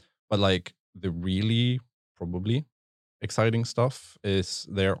 But like the really probably exciting stuff is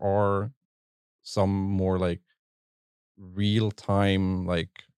there are some more like real time,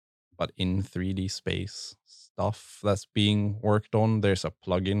 like, but in 3D space stuff that's being worked on. There's a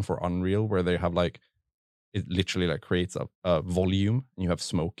plugin for Unreal where they have like, it literally like creates a volume and you have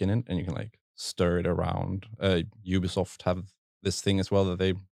smoke in it and you can like stir it around. Ubisoft have this thing as well that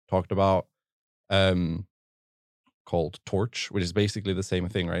they talked about, called Torch, which is basically the same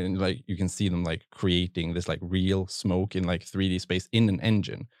thing, right? And like you can see them like creating this like real smoke in like 3D space in an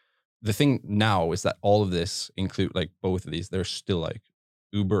engine. The thing now is that all of this include like both of these, they're still like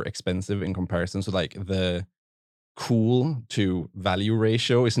uber expensive in comparison. So like the cool to value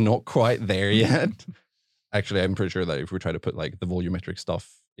ratio is not quite there yet. Actually, I'm pretty sure that if we try to put like the volumetric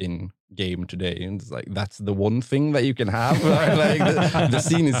stuff in game today, and it's like that's the one thing that you can have. Right? Like the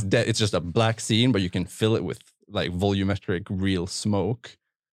scene is dead. It's just a black scene, but you can fill it with like volumetric real smoke.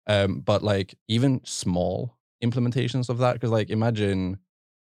 But like even small implementations of that, because like imagine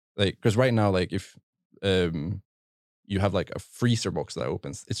like, because right now like if you have like a freezer box that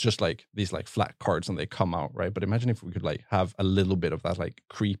opens, it's just like these like flat cards and they come out, right? But imagine if we could like have a little bit of that like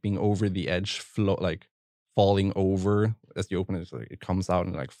creeping over the edge, like falling over as you open it, like it comes out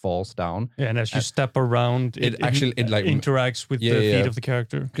and like falls down. Yeah, and as you step around, it like interacts with the feet of the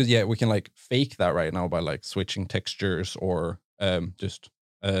character. Because we can like fake that right now by like switching textures or just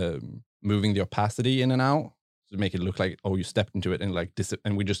moving the opacity in and out to make it look like, oh, you stepped into it and like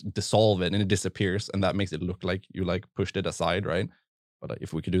and we just dissolve it and it disappears, and that makes it look like you like pushed it aside, right? But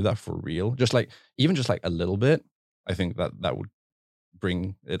if we could do that for real, just like even just like a little bit, I think that would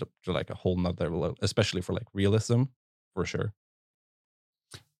bring it up to like a whole nother level, especially for like realism, for sure.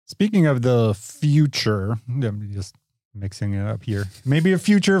 Speaking of the future, I'm just mixing it up here. Maybe a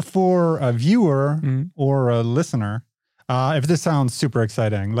future for a viewer or a listener. If this sounds super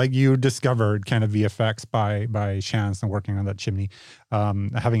exciting, like you discovered kind of VFX by chance and working on that chimney,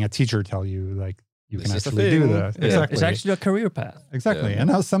 having a teacher tell you like you can actually do this. Yeah. Exactly. It's actually a career path. Exactly. Yeah. And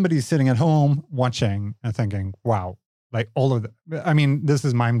now somebody's sitting at home watching and thinking, wow, like all of the, I mean, this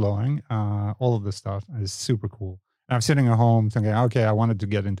is mind blowing. All of this stuff is super cool. And I'm sitting at home thinking, okay, I wanted to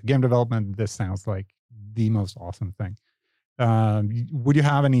get into game development. This sounds like the most awesome thing. Would you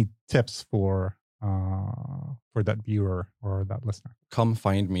have any tips for that viewer or that listener? Come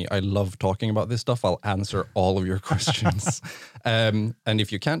find me. I love talking about this stuff. I'll answer all of your questions. And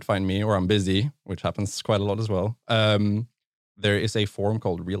if you can't find me or I'm busy, which happens quite a lot as well, there is a forum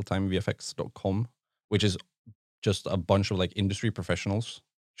called realtimevfx.com, which is just a bunch of like industry professionals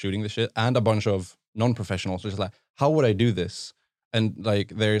shooting the shit and a bunch of non-professionals just like, how would I do this? And like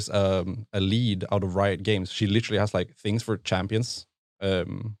there's a lead out of Riot Games. She literally has like things for champions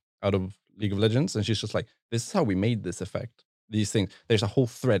out of League of Legends, and she's just like, this is how we made this effect, these things. There's a whole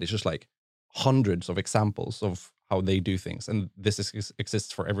thread. It's just like hundreds of examples of how they do things, and this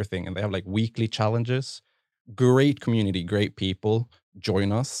exists for everything. And they have like weekly challenges. Great community, great people.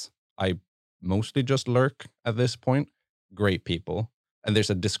 Join us. I mostly just lurk at this point. Great people. And there's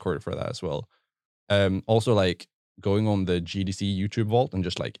a Discord for that as well. Also like going on the GDC YouTube vault and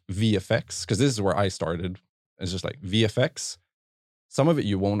just like VFX, because this is where I started. It's just like VFX. Some of it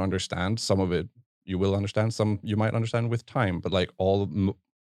you won't understand. Some of it you will understand. Some you might understand with time. But like all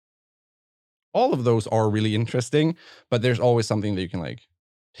of those are really interesting. But there's always something that you can like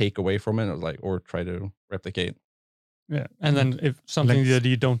take away from it, or try to replicate. Yeah, and then if something that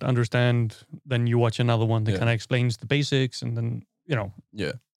you don't understand, then you watch another one that kind of explains the basics, and then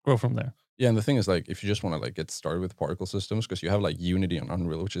grow from there. Yeah, and the thing is, like, if you just want to like get started with particle systems, because you have like Unity and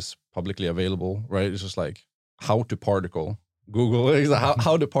Unreal, which is publicly available, right? It's just like how to particle. Google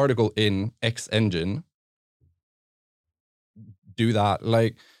how to particle in X engine. Do that,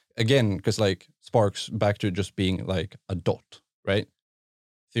 like, again, because like Sparks, back to just being like a dot, right?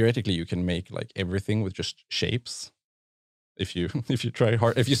 Theoretically, you can make like everything with just shapes. If you try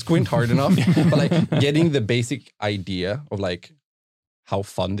hard, if you squint hard enough, but like getting the basic idea of like how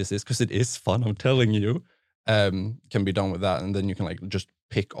fun this is, because it is fun, I'm telling you, can be done with that. And then you can like just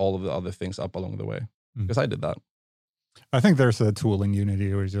pick all of the other things up along the way. Because I did that. I think there's a tool in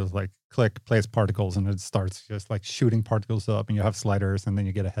Unity where you just like click, place particles, and it starts just like shooting particles up, and you have sliders, and then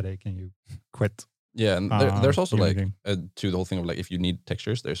you get a headache and you quit. Yeah, and there's also Unity. Like to the whole thing of like, if you need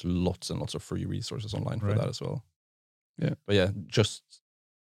textures, there's lots and lots of free resources online for that as well. Yeah, but yeah, just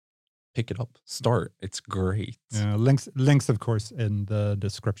pick it up, start. It's great. Yeah, links of course in the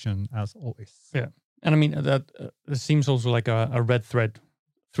description as always. Yeah, and I mean that seems also like a red thread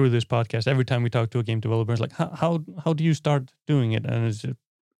through this podcast. Every time we talk to a game developer, it's like, how do you start doing it? And it's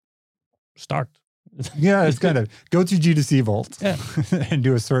start. Yeah, it's kind of go to GDC Vault and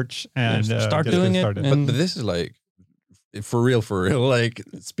do a search and start doing it. But this is like for real, like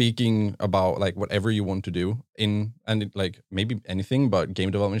speaking about like whatever you want to do like maybe anything, but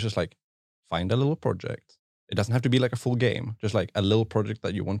game development is just like find a little project. It doesn't have to be like a full game, just like a little project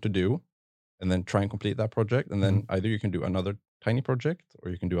that you want to do, and then try and complete that project. And then either you can do another tiny project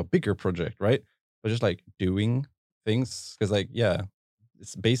or you can do a bigger project, right? But just like doing things, because like, yeah,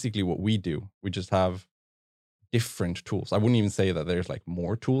 it's basically what we do. We just have different tools. I wouldn't even say that there's like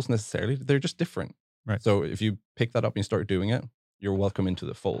more tools necessarily. They're just different. Right. So if you pick that up and you start doing it, you're welcome into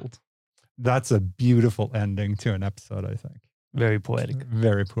the fold. That's a beautiful ending to an episode, I think. Very poetic.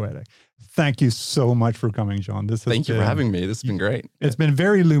 Very poetic. Thank you so much for coming, John. Thank you for having me. This has been great. It's been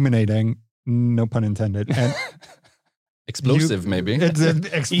very illuminating, no pun intended. And explosive, maybe. It's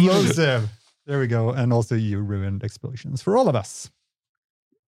explosive. There we go. And also you ruined explosions for all of us.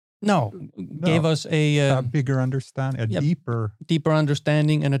 No, gave us a bigger understanding, deeper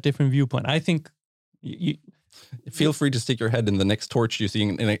understanding and a different viewpoint. I think you feel free to stick your head in the next torch you see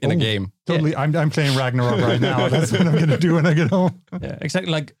in a game. Totally. Yeah. I'm playing Ragnarok right now. That's what I'm going to do when I get home. Yeah,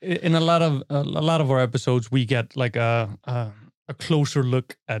 exactly. Like in a lot of our episodes, we get like a closer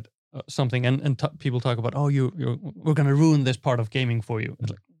look at something, and people talk about, oh, we're going to ruin this part of gaming for you. It's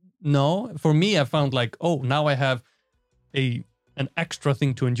like, no, for me, I found like, oh, now I have an extra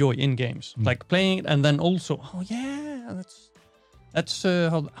thing to enjoy in games, like playing it, and then also, oh yeah, that's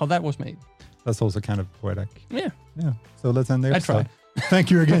how that was made. That's also kind of poetic. Yeah. So let's end there. I tried. Thank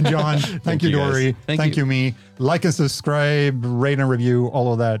you again, John. Thank you, Dory. Thank you, me. Like and subscribe, rate and review,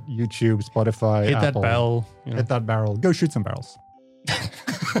 all of that. YouTube, Spotify, hit Apple. That bell. Hit that barrel. Go shoot some barrels.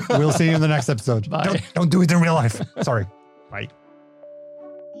 We'll see you in the next episode. Bye. Don't do it in real life. Sorry. Bye.